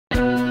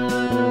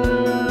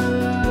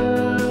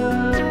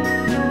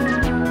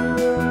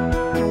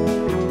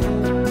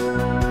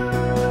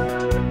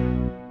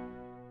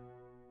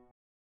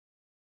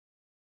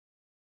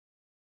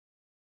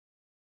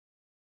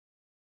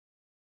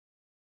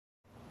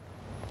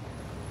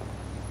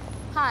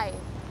Hi,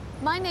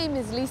 my name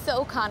is Lisa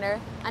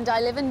O'Connor and I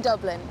live in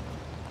Dublin.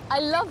 I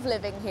love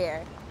living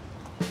here.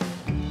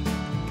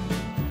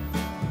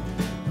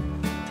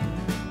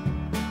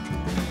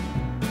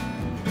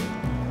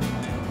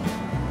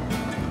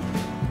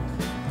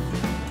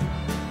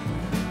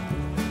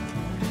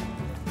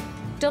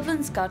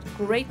 Dublin's got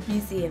great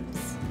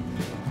museums,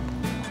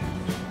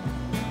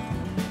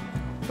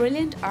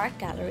 brilliant art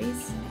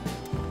galleries,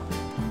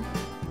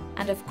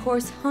 and of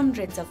course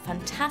hundreds of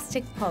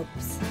fantastic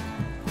pubs.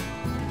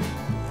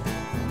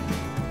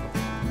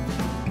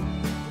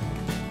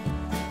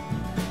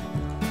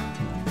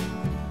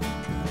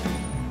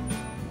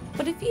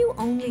 But if you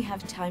only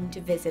have time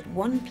to visit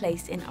one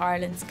place in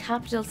Ireland's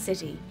capital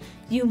city,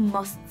 you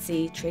must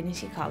see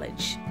Trinity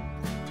College.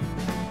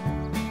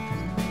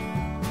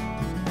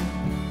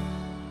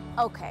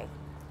 Okay,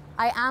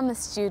 I am a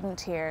student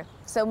here,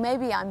 so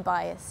maybe I'm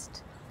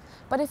biased.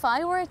 But if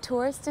I were a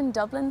tourist in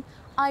Dublin,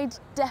 I'd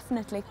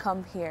definitely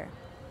come here.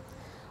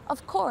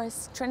 Of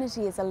course,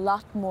 Trinity is a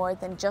lot more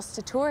than just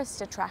a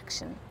tourist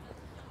attraction.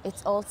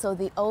 It's also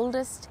the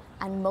oldest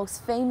and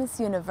most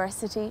famous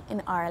university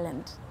in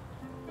Ireland.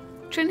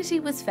 Trinity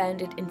was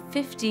founded in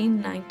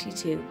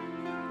 1592.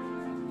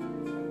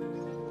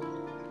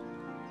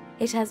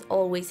 It has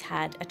always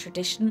had a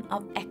tradition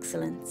of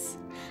excellence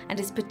and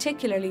is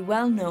particularly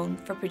well known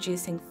for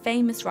producing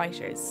famous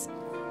writers.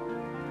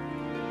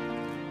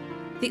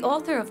 The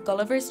author of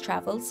Gulliver's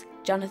Travels,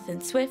 Jonathan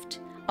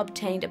Swift,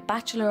 obtained a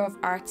Bachelor of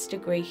Arts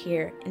degree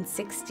here in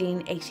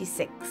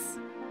 1686.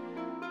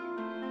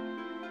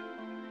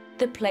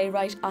 The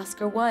playwright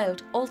Oscar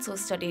Wilde also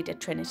studied at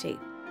Trinity.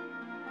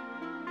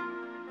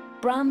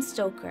 Bram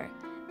Stoker,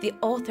 the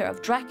author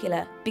of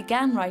Dracula,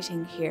 began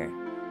writing here.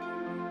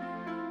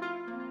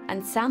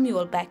 And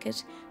Samuel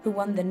Beckett, who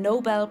won the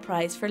Nobel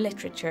Prize for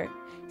Literature,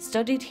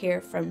 studied here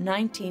from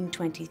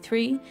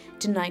 1923 to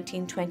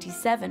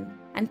 1927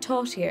 and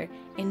taught here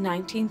in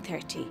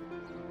 1930.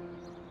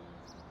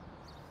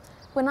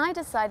 When I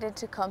decided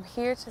to come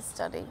here to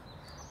study,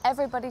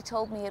 everybody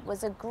told me it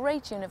was a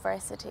great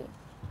university.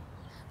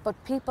 But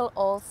people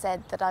all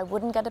said that I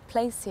wouldn't get a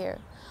place here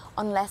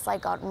unless I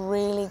got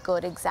really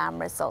good exam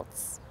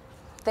results.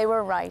 They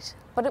were right,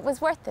 but it was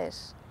worth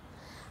it.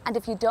 And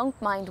if you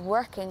don't mind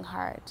working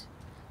hard,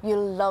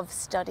 you'll love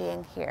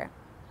studying here.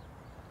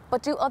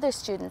 But do other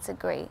students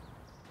agree?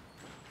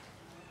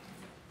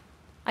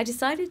 I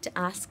decided to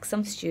ask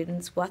some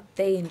students what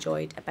they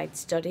enjoyed about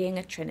studying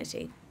at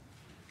Trinity.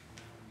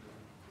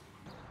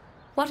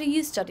 What are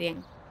you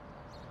studying?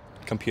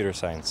 Computer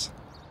science.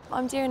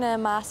 I'm doing a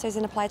Master's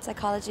in Applied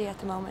Psychology at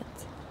the moment.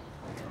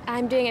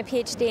 I'm doing a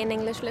PhD in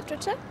English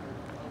Literature.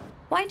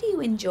 Why do you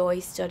enjoy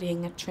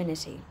studying at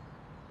Trinity?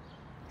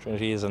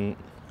 Trinity is an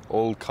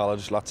old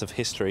college, lots of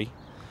history,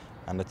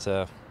 and it's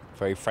a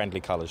very friendly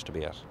college to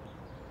be at.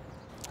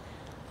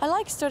 I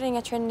like studying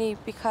at Trinity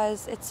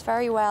because it's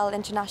very well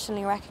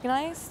internationally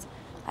recognised.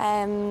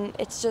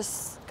 It's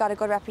just got a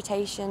good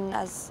reputation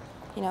as,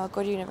 you know, a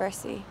good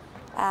university,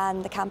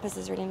 and the campus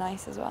is really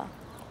nice as well.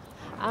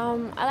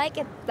 I like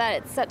it that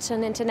it's such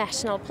an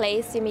international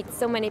place. You meet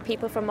so many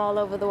people from all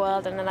over the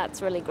world, and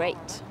that's really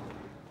great.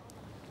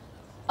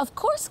 Of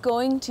course,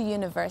 going to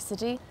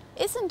university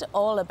isn't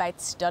all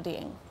about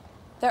studying.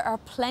 There are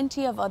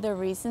plenty of other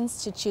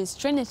reasons to choose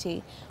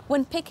Trinity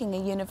when picking a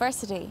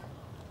university.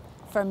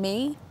 For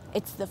me,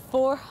 it's the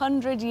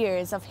 400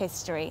 years of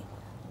history.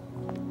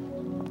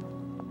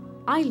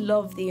 I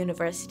love the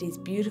university's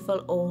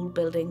beautiful old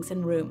buildings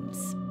and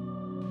rooms.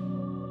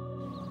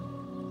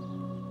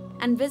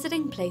 And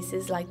visiting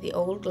places like the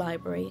old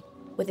library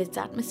with its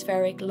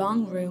atmospheric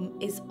long room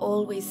is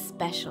always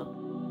special.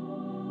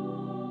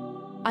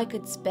 I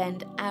could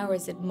spend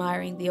hours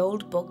admiring the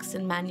old books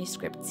and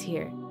manuscripts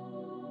here,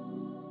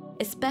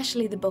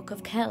 especially the Book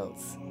of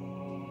Kells.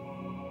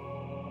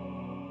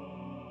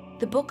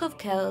 The Book of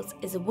Kells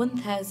is a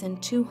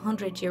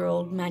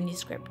 1,200-year-old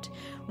manuscript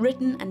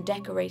written and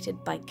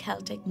decorated by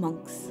Celtic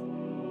monks.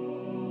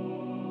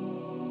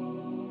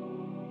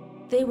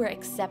 They were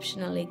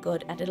exceptionally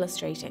good at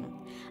illustrating,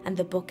 and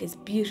the book is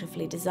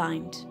beautifully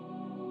designed.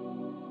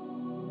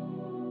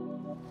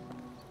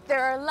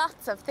 There are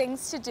lots of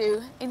things to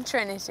do in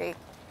Trinity.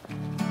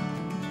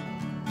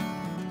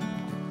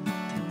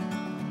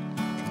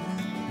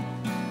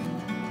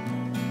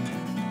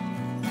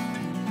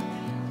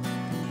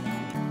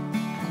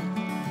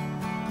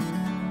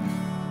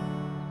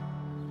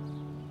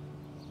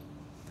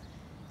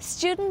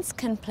 Students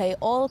can play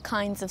all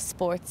kinds of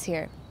sports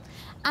here,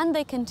 and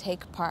they can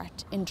take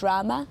part in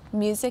drama,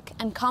 music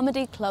and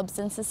comedy clubs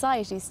and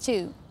societies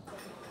too.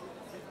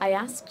 I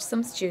asked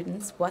some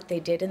students what they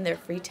did in their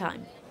free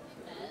time.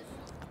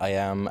 I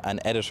am an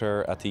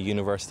editor at the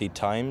University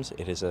Times.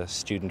 It is a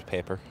student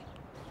paper.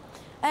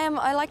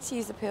 I like to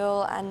use the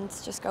pool and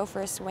just go for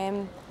a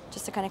swim,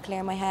 just to kind of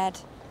clear my head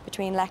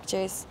between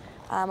lectures.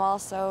 I'm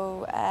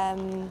also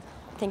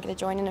thinking of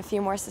joining a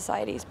few more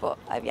societies, but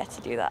I've yet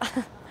to do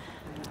that.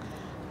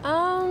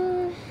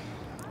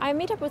 I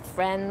meet up with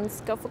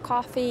friends, go for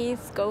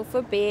coffees, go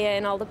for beer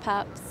in all the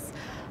pubs,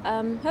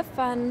 have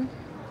fun.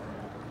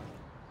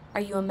 Are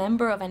you a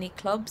member of any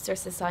clubs or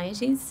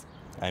societies?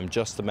 I'm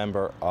just a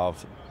member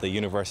of the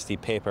university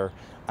paper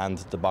and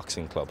the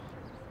boxing club.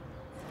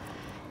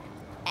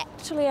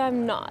 Actually,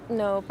 I'm not,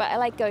 no, but I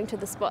like going to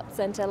the sports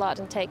centre a lot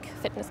and take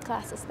fitness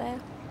classes there.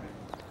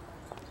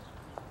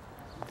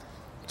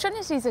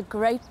 Trinity's a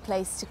great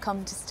place to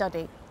come to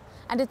study,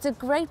 and it's a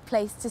great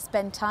place to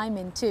spend time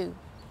in too.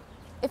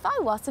 If I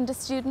wasn't a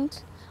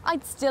student,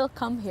 I'd still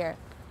come here.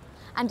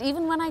 And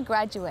even when I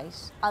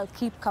graduate, I'll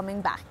keep coming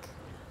back.